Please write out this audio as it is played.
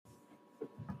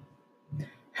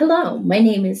Hello, my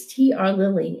name is T.R.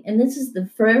 Lilly, and this is the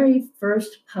very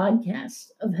first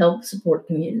podcast of Help Support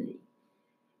Community.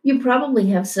 You probably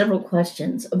have several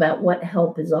questions about what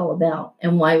help is all about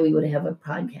and why we would have a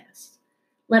podcast.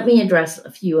 Let me address a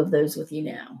few of those with you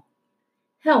now.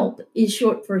 HELP is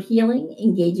short for Healing,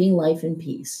 Engaging Life in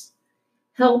Peace.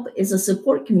 HELP is a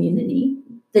support community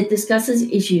that discusses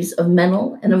issues of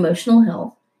mental and emotional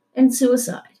health and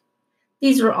suicide.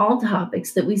 These are all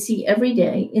topics that we see every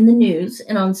day in the news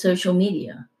and on social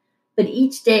media, but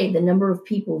each day the number of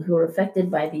people who are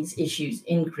affected by these issues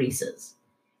increases.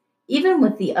 Even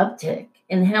with the uptick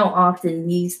in how often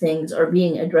these things are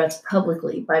being addressed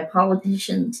publicly by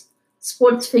politicians,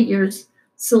 sports figures,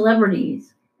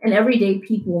 celebrities, and everyday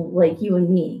people like you and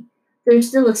me, there's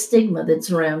still a stigma that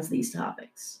surrounds these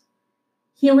topics.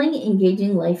 Healing,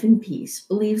 Engaging Life in Peace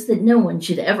believes that no one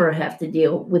should ever have to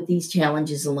deal with these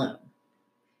challenges alone.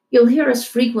 You'll hear us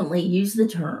frequently use the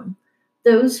term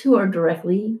those who are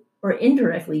directly or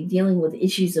indirectly dealing with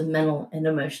issues of mental and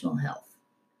emotional health.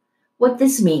 What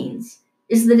this means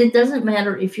is that it doesn't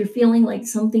matter if you're feeling like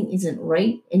something isn't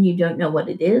right and you don't know what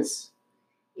it is,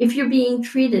 if you're being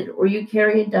treated or you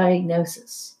carry a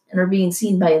diagnosis and are being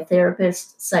seen by a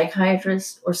therapist,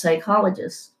 psychiatrist, or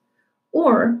psychologist,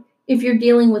 or if you're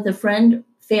dealing with a friend,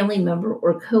 family member,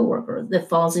 or coworker that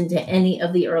falls into any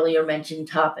of the earlier mentioned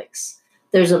topics.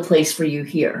 There's a place for you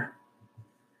here.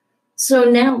 So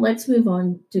now let's move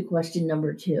on to question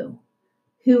number 2.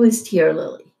 Who is T.R.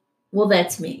 Lilly? Well,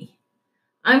 that's me.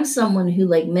 I'm someone who,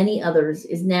 like many others,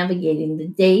 is navigating the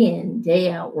day in, day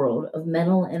out world of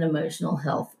mental and emotional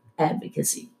health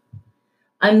advocacy.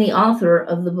 I'm the author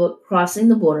of the book Crossing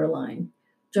the Borderline,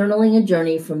 Journaling a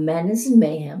Journey from Madness and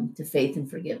Mayhem to Faith and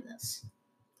Forgiveness.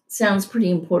 Sounds pretty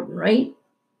important, right?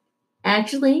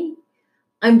 Actually,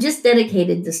 I'm just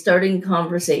dedicated to starting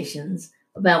conversations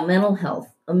about mental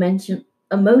health,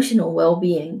 emotional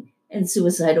well-being, and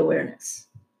suicide awareness.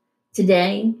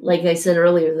 Today, like I said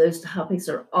earlier, those topics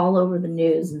are all over the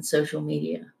news and social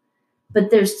media,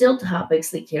 but there's still topics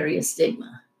that carry a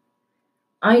stigma.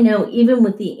 I know even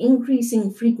with the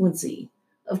increasing frequency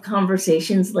of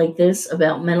conversations like this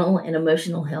about mental and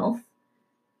emotional health,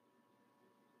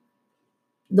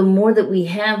 the more that we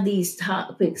have these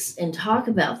topics and talk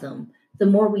about them, the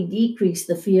more we decrease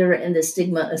the fear and the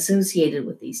stigma associated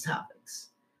with these topics.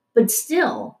 But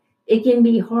still, it can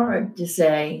be hard to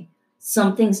say,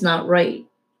 something's not right.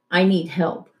 I need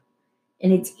help.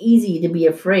 And it's easy to be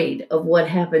afraid of what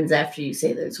happens after you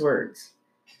say those words.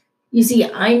 You see,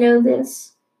 I know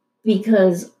this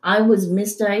because I was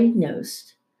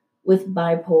misdiagnosed with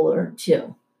bipolar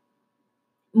 2.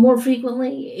 More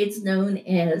frequently, it's known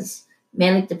as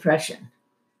manic depression.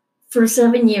 For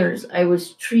 7 years, I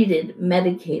was treated,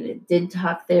 medicated, did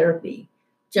talk therapy,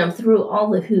 jumped through all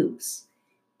the hoops,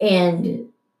 and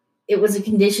it was a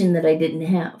condition that I didn't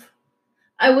have.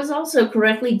 I was also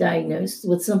correctly diagnosed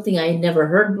with something I had never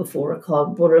heard before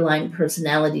called borderline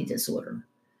personality disorder.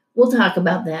 We'll talk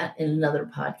about that in another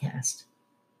podcast.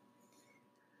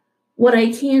 What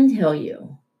I can tell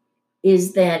you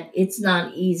is that it's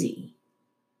not easy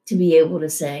to be able to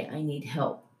say, I need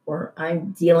help, or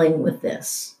I'm dealing with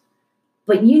this.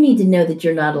 But you need to know that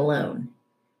you're not alone.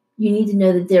 You need to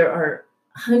know that there are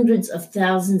hundreds of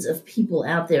thousands of people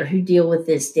out there who deal with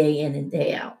this day in and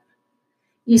day out.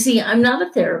 You see, I'm not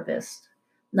a therapist,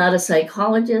 not a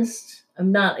psychologist,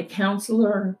 I'm not a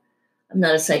counselor, I'm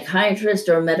not a psychiatrist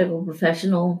or a medical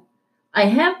professional. I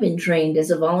have been trained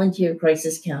as a volunteer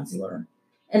crisis counselor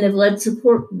and have led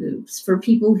support groups for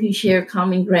people who share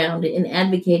common ground in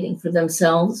advocating for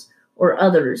themselves or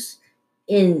others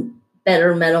in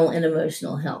better mental and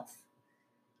emotional health.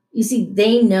 You see,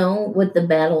 they know what the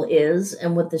battle is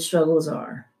and what the struggles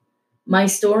are. My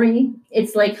story,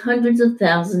 it's like hundreds of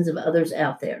thousands of others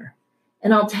out there,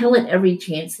 and I'll tell it every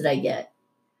chance that I get.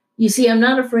 You see, I'm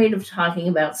not afraid of talking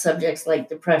about subjects like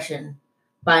depression,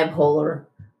 bipolar,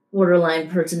 borderline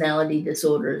personality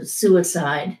disorders,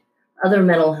 suicide, other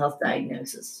mental health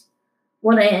diagnoses.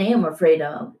 What I am afraid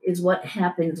of is what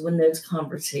happens when those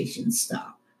conversations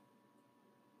stop.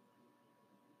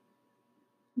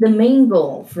 The main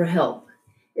goal for HELP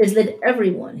is that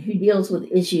everyone who deals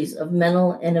with issues of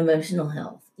mental and emotional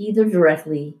health, either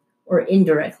directly or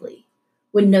indirectly,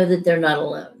 would know that they're not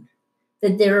alone,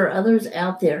 that there are others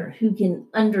out there who can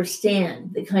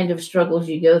understand the kind of struggles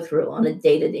you go through on a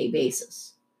day-to-day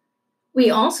basis. We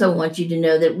also want you to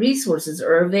know that resources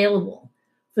are available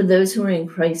for those who are in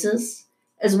crisis,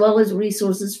 as well as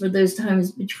resources for those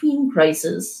times between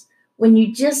crises when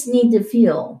you just need to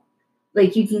feel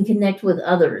like you can connect with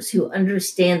others who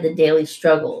understand the daily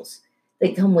struggles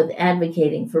that come with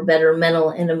advocating for better mental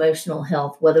and emotional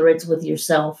health, whether it's with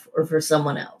yourself or for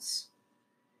someone else.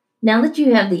 Now that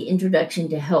you have the introduction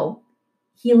to HELP,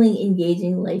 Healing,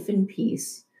 Engaging Life in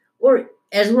Peace, or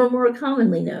as we're more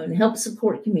commonly known, Help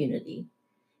Support Community,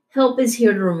 HELP is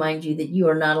here to remind you that you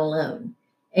are not alone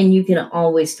and you can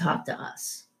always talk to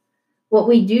us. What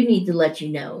we do need to let you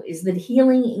know is that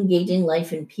Healing, Engaging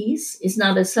Life in Peace is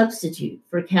not a substitute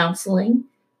for counseling,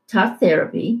 talk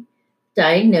therapy,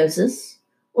 diagnosis,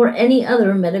 or any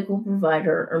other medical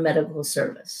provider or medical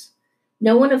service.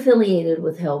 No one affiliated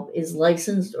with HELP is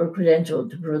licensed or credentialed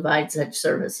to provide such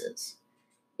services.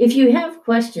 If you have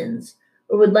questions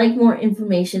or would like more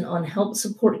information on Help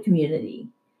Support Community,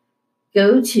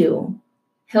 go to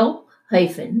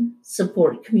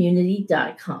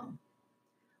help-supportcommunity.com.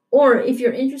 Or if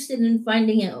you're interested in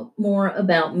finding out more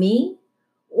about me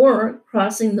or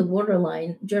Crossing the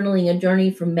Borderline, journaling a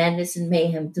journey from madness and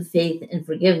mayhem to faith and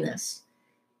forgiveness,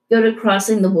 go to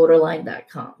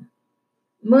crossingtheborderline.com.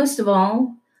 Most of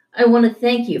all, I want to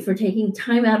thank you for taking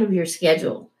time out of your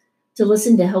schedule to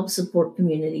listen to Help Support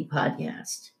Community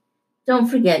podcast. Don't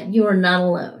forget, you are not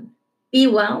alone. Be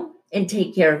well and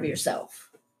take care of yourself.